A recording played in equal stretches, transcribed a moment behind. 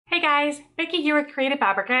Hey guys, Vicky here with Creative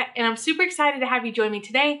Fabrica, and I'm super excited to have you join me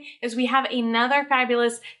today as we have another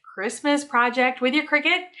fabulous Christmas project with your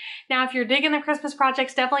Cricut. Now, if you're digging the Christmas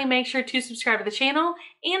projects, definitely make sure to subscribe to the channel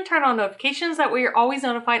and turn on notifications. That way you're always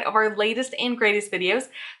notified of our latest and greatest videos.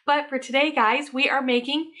 But for today, guys, we are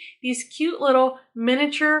making these cute little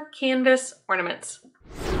miniature canvas ornaments.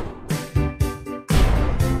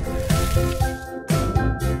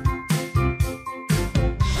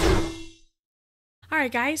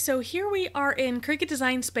 Alright guys, so here we are in Cricut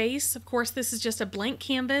Design Space. Of course, this is just a blank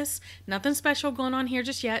canvas, nothing special going on here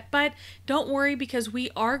just yet, but don't worry because we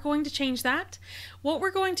are going to change that. What we're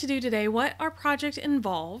going to do today, what our project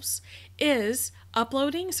involves, is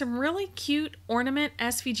uploading some really cute ornament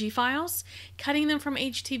SVG files, cutting them from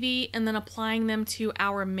HTV, and then applying them to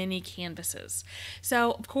our mini canvases.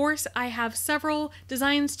 So, of course, I have several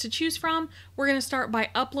designs to choose from. We're going to start by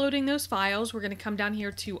uploading those files. We're going to come down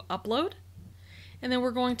here to Upload. And then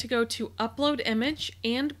we're going to go to Upload Image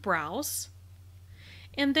and Browse.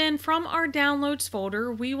 And then from our Downloads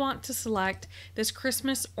folder, we want to select this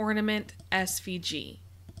Christmas Ornament SVG.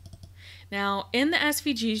 Now, in the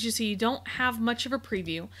SVGs, you see you don't have much of a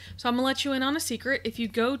preview. So I'm going to let you in on a secret. If you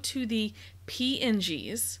go to the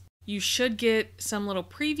PNGs, you should get some little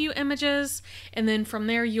preview images, and then from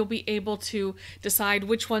there you'll be able to decide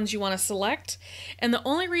which ones you want to select. And the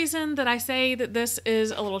only reason that I say that this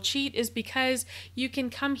is a little cheat is because you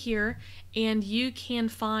can come here and you can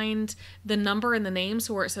find the number and the name,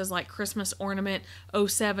 so where it says like Christmas Ornament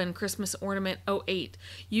 07, Christmas Ornament 08.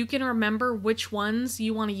 You can remember which ones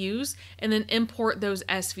you want to use and then import those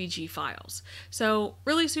SVG files. So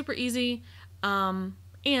really super easy, and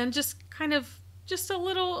just kind of just a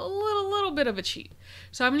little bit of a cheat.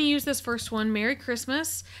 So I'm going to use this first one, Merry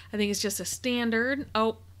Christmas. I think it's just a standard.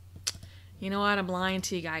 Oh, you know what? I'm lying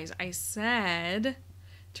to you guys. I said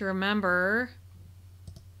to remember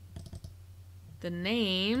the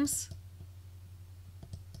names.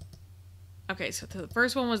 Okay, so the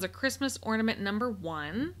first one was the Christmas Ornament number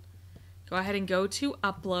 1. Go ahead and go to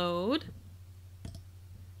Upload.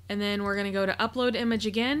 And then we're going to go to Upload Image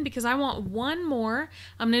again because I want one more.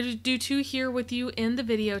 I'm going to do 2 here with you in the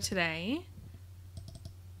video today.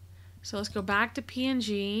 So let's go back to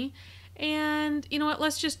PNG. And you know what?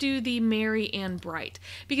 Let's just do the Merry and Bright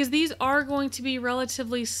because these are going to be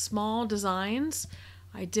relatively small designs.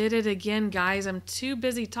 I did it again, guys. I'm too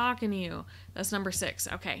busy talking to you. That's number 6.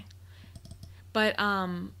 Okay. But,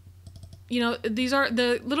 you know, these are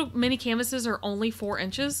the little mini canvases are only 4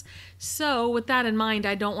 inches. So with that in mind,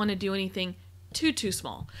 I don't want to do anything too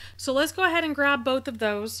small. So let's go ahead and grab both of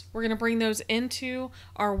those. We're going to bring those into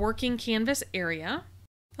our working canvas area.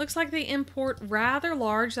 Looks like they import rather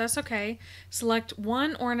large. That's okay. Select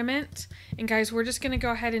one ornament. And guys, we're just going to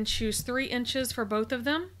go ahead and choose 3 inches for both of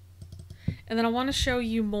them. And then I want to show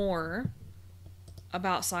you more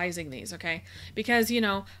about sizing these, okay? Because, you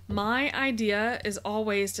know, my idea is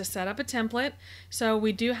always to set up a template. So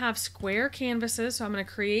we do have square canvases, so I'm going to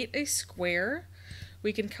create a square.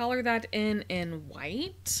 We can color that in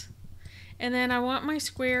white. And then I want my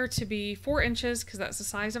square to be 4 inches because that's the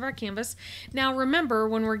size of our canvas. Now remember,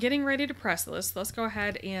 when we're getting ready to press this, let's go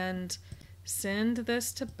ahead and send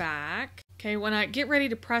this to back. Okay, when I get ready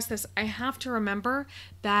to press this, I have to remember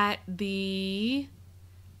that the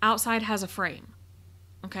outside has a frame.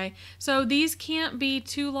 Okay, so these can't be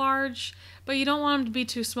too large, but you don't want them to be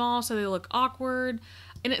too small so they look awkward.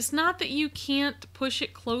 And it's not that you can't push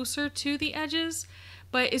it closer to the edges,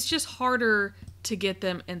 but it's just harder to get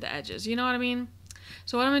them in the edges. You know what I mean?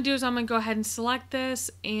 So what I'm going to do is I'm going to go ahead and select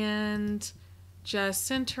this and just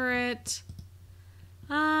center it.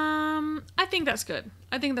 I think that's good.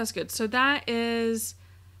 I think that's good. So that is,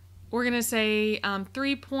 we're going to say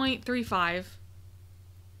 3.35.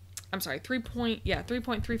 I'm sorry,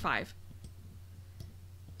 3.35.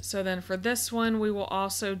 So then for this one, we will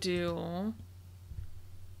also do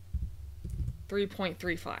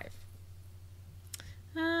 3.35.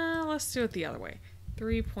 Let's do it the other way.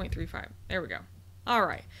 3.35. There we go. All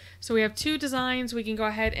right. So we have 2 designs. We can go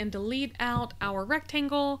ahead and delete out our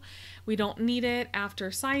rectangle. We don't need it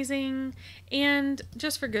after sizing. And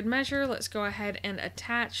just for good measure, let's go ahead and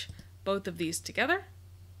attach both of these together.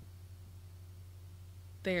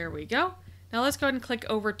 There we go. Now let's go ahead and click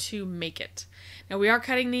over to Make It. Now we are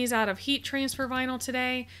cutting these out of heat transfer vinyl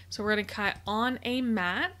today, so we're going to cut on a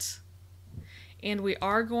mat, and we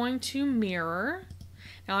are going to mirror.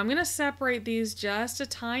 Now I'm going to separate these just a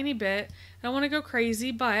tiny bit. I don't want to go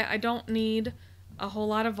crazy, but I don't need a whole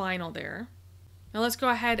lot of vinyl there. Now let's go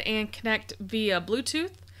ahead and connect via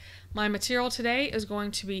Bluetooth. My material today is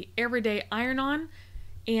going to be Everyday Iron-On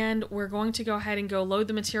and we're going to go ahead and go load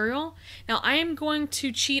the material. Now I am going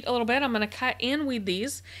to cheat a little bit. I'm going to cut and weed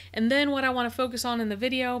these, and then what I want to focus on in the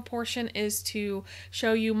video portion is to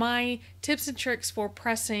show you my tips and tricks for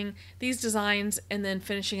pressing these designs and then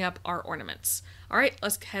finishing up our ornaments. All right,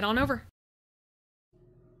 let's head on over.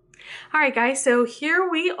 Alright guys, so here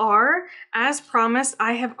we are. As promised,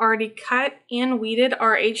 I have already cut and weeded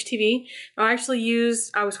our HTV. I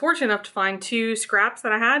was fortunate enough to find 2 scraps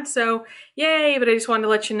that I had, so yay, but I just wanted to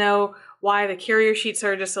let you know why the carrier sheets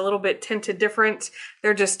are just a little bit tinted different.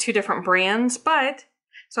 They're just 2 different brands,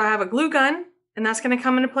 so I have a glue gun, and that's going to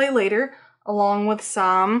come into play later, along with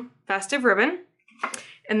some festive ribbon.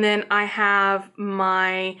 And then I have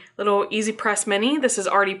my little Easy Press Mini. This is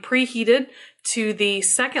already preheated to the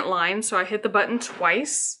second line, so I hit the button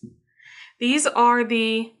twice. These are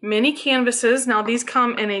the mini canvases. Now these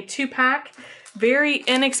come in a 2-pack, very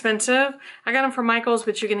inexpensive. I got them from Michael's,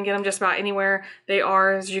 but you can get them just about anywhere. They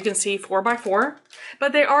are, as you can see, 4x4,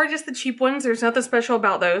 but they are just the cheap ones. There's nothing special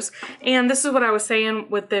about those. And this is what I was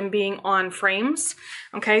saying with them being on frames.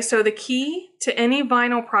 Okay, so the key to any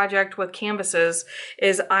vinyl project with canvases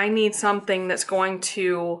is I need something that's going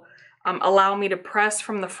to allow me to press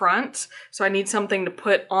from the front. So I need something to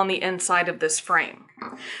put on the inside of this frame.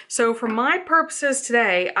 So for my purposes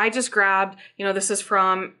today, I just grabbed, this is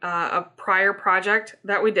from a prior project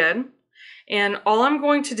that we did. And all I'm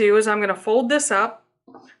going to do is I'm going to fold this up.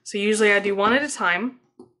 So usually I do one at a time.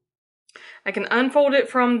 I can unfold it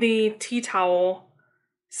from the tea towel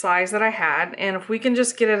size that I had. And if we can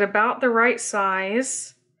just get it about the right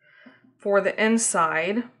size for the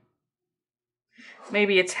inside,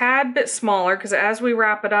 maybe a tad bit smaller, because as we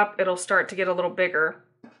wrap it up, it'll start to get a little bigger.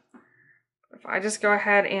 If I just go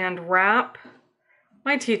ahead and wrap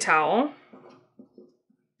my tea towel,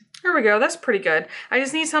 there we go, that's pretty good. I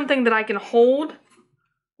just need something that I can hold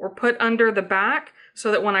or put under the back so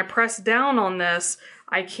that when I press down on this,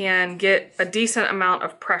 I can get a decent amount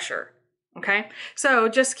of pressure, okay? So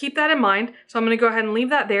just keep that in mind. So I'm gonna go ahead and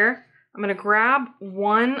leave that there. I'm gonna grab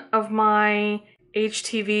one of my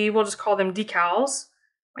HTV, we'll just call them decals,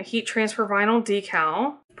 my heat transfer vinyl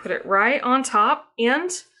decal, put it right on top,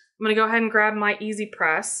 and I'm going to go ahead and grab my Easy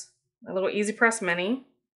Press, my little Easy Press Mini,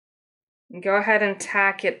 and go ahead and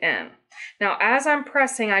tack it in. Now as I'm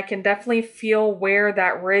pressing, I can definitely feel where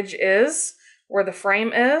that ridge is, where the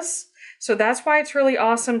frame is, so that's why it's really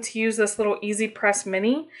awesome to use this little Easy Press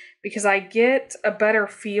Mini, because I get a better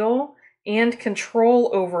feel and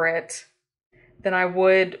control over it than I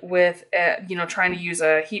would with, trying to use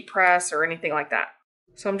a heat press or anything like that.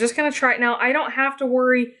 So I'm just going to try it now. I don't have to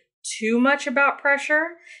worry too much about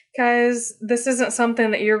pressure because this isn't something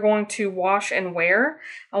that you're going to wash and wear.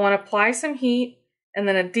 I want to apply some heat and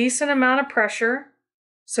then a decent amount of pressure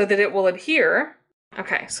so that it will adhere.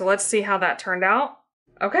 Okay, so let's see how that turned out.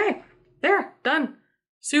 Okay, there, done.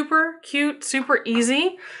 Super cute, super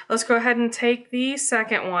easy. Let's go ahead and take the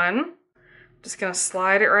second one. Just gonna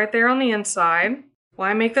slide it right there on the inside.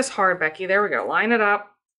 Why make this hard, Becky? There we go. Line it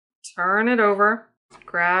up, turn it over,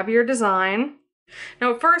 grab your design.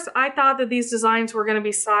 Now at first I thought that these designs were gonna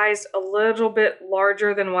be sized a little bit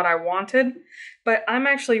larger than what I wanted, but I'm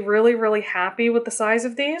actually really, really happy with the size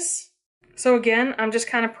of these. So again, I'm just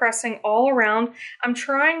kind of pressing all around. I'm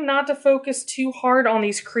trying not to focus too hard on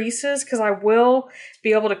these creases because I will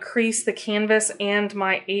be able to crease the canvas and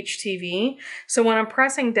my HTV. So when I'm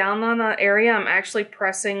pressing down on that area, I'm actually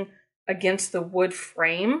pressing against the wood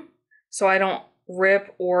frame so I don't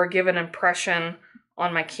rip or give an impression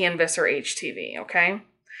on my canvas or HTV, okay?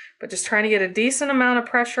 But just trying to get a decent amount of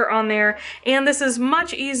pressure on there. And this is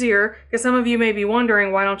much easier because some of you may be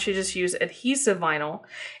wondering, why don't you just use adhesive vinyl?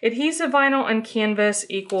 Adhesive vinyl and canvas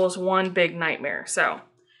equals one big nightmare. So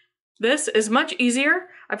this is much easier.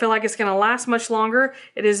 I feel like it's gonna last much longer.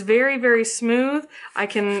 It is very, very smooth. I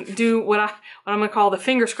can do what I'm gonna call the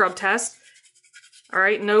finger scrub test. All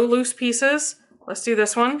right, no loose pieces. Let's do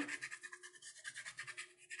this one.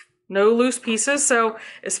 No loose pieces. So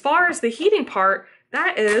as far as the heating part,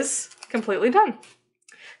 that is completely done.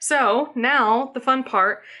 So now the fun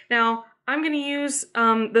part. Now I'm going to use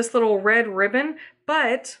this little red ribbon,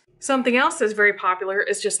 but something else that's very popular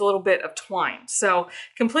is just a little bit of twine. So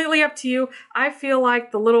completely up to you. I feel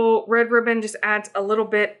like the little red ribbon just adds a little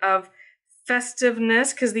bit of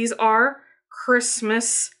festiveness because these are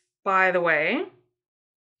Christmas, by the way.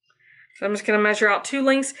 So I'm just going to measure out 2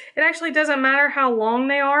 lengths. It actually doesn't matter how long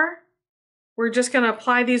they are. We're just going to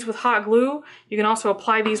apply these with hot glue. You can also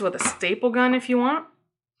apply these with a staple gun if you want.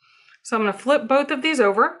 So I'm going to flip both of these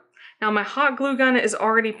over. Now my hot glue gun is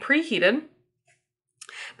already preheated,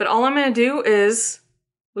 but all I'm going to do is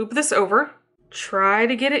loop this over try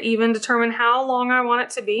to get it even, determine how long I want it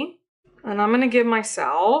to be. And I'm gonna give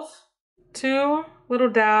myself 2 little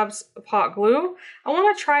dabs of hot glue. I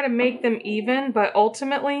wanna try to make them even, but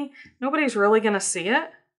ultimately, nobody's really gonna see it.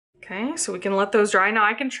 Okay, so we can let those dry. Now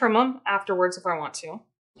I can trim them afterwards if I want to.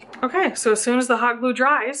 Okay, so as soon as the hot glue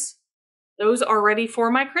dries, those are ready for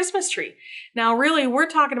my Christmas tree. Now really, we're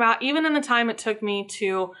talking about, even in the time it took me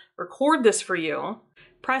to record this for you,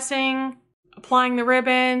 pressing, applying the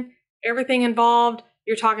ribbon, everything involved,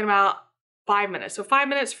 you're talking about 5 minutes. So 5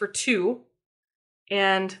 minutes for 2.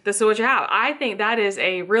 And this is what you have. I think that is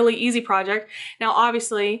a really easy project. Now,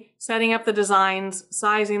 obviously, setting up the designs,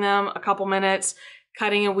 sizing them, a couple minutes,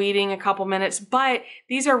 cutting and weeding, a couple minutes, but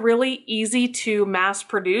these are really easy to mass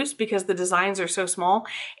produce because the designs are so small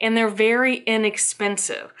and they're very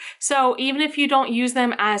inexpensive. So even if you don't use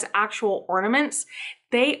them as actual ornaments,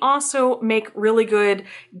 they also make really good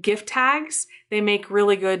gift tags. They make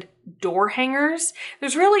really good door hangers.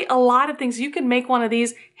 There's really a lot of things. You can make one of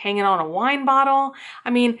these hanging on a wine bottle.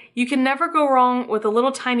 I mean, you can never go wrong with a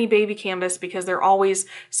little tiny baby canvas because they're always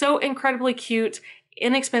so incredibly cute,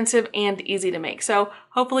 inexpensive, and easy to make. So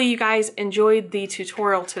hopefully you guys enjoyed the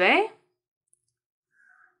tutorial today.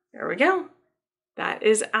 There we go. That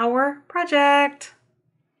is our project.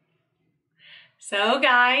 So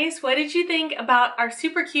guys, what did you think about our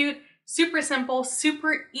super cute, super simple,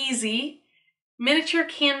 super easy miniature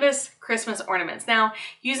canvas Christmas ornaments? Now,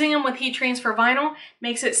 using them with heat transfer vinyl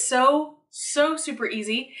makes it so super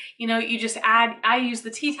easy. You know, you just add, I use the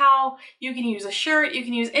tea towel, you can use a shirt, you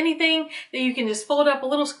can use anything that you can just fold up a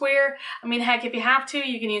little square. I mean, heck, if you have to,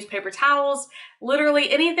 you can use paper towels,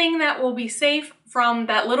 literally anything that will be safe from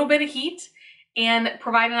that little bit of heat and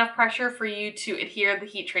provide enough pressure for you to adhere the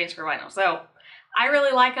heat transfer vinyl. So I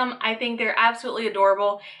really like them. I think they're absolutely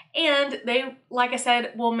adorable. And they, like I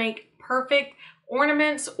said, will make perfect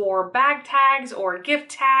ornaments or bag tags or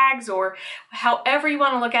gift tags or however you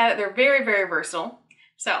want to look at it. They're very, very versatile.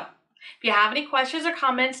 So if you have any questions or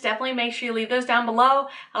comments, definitely make sure you leave those down below.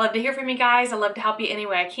 I love to hear from you guys. I love to help you any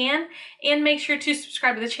way I can. And make sure to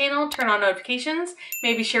subscribe to the channel, turn on notifications,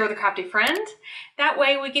 maybe share with a crafty friend. That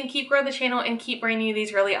way we can keep growing the channel and keep bringing you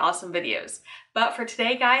these really awesome videos. But for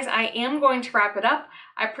today, guys, I am going to wrap it up.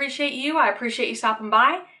 I appreciate you. I appreciate you stopping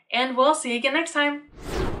by, and we'll see you again next time.